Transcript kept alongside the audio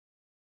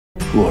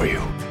Who are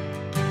you?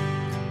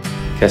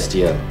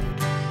 Destiel.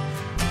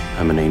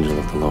 I'm an angel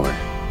of the Lord.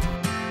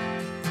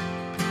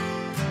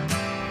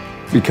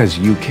 Because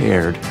you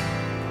cared,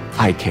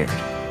 I cared.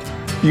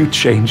 You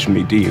changed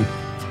me, Dean.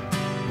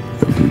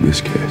 I'll do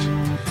this case.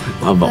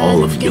 I love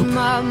all of you.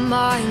 My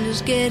mind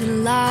is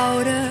getting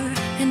louder,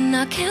 and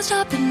I can't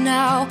stop it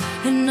now,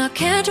 and I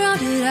can't drown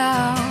it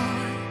out.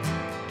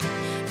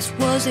 This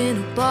wasn't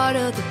a part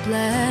of the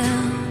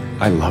plan.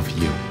 I love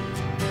you.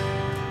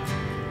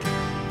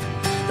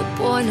 The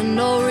point of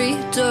no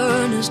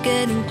return is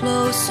getting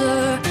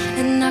closer,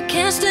 and I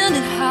can't stand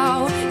it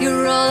how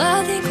you're all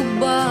I think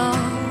about.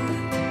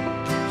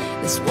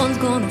 This one's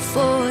gonna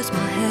force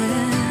my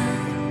hand.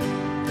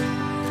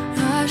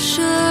 I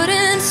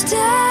shouldn't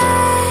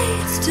stay,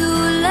 it's too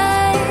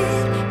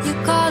late.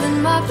 You're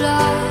calling my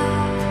bluff.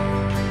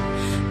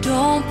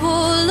 Don't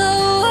pull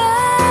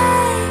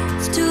away,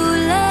 it's too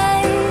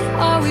late.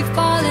 Are we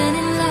falling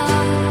in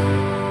love?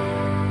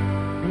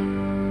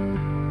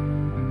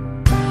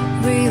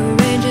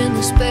 Rearranging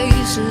the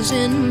spaces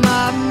in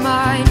my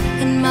mind,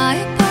 in my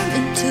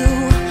apartment too,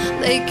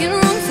 making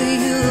room for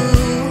you.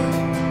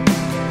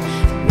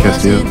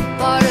 Wasn't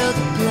part of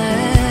the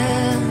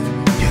plan.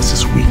 He has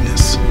this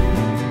weakness.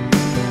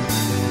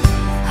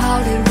 How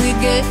did we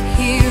get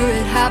here?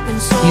 It happened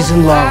so fast. He's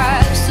in love.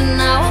 And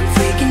now I'm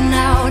freaking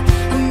out.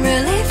 I'm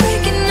really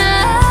freaking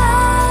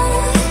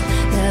out.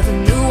 Never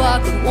knew I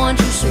could want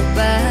you so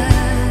bad.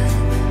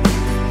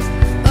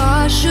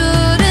 I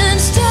shouldn't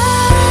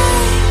stay.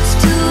 It's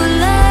too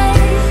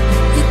late.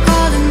 You're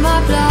calling my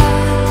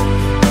bluff.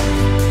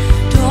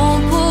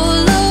 Don't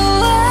pull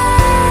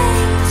away.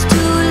 It's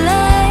too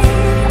late.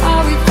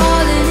 Are we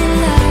falling in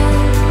love?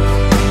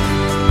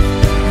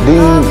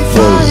 Dean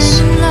was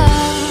In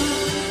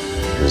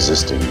love?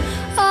 resisting me.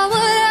 Oh,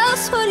 what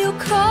else would you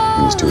call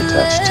He was too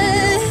attached to you.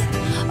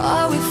 it?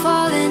 Are we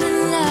falling in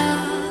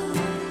love?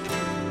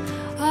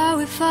 Are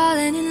we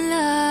falling in love?